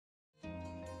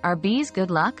Are bees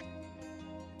good luck?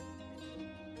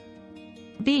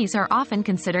 Bees are often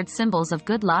considered symbols of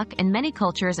good luck in many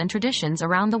cultures and traditions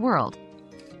around the world.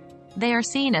 They are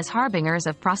seen as harbingers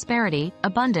of prosperity,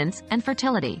 abundance, and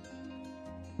fertility.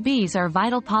 Bees are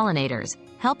vital pollinators,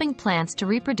 helping plants to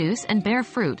reproduce and bear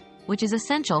fruit, which is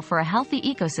essential for a healthy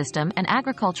ecosystem and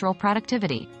agricultural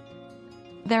productivity.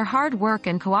 Their hard work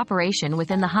and cooperation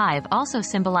within the hive also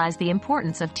symbolize the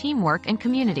importance of teamwork and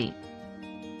community.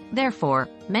 Therefore,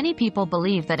 many people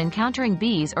believe that encountering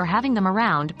bees or having them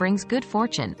around brings good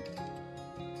fortune.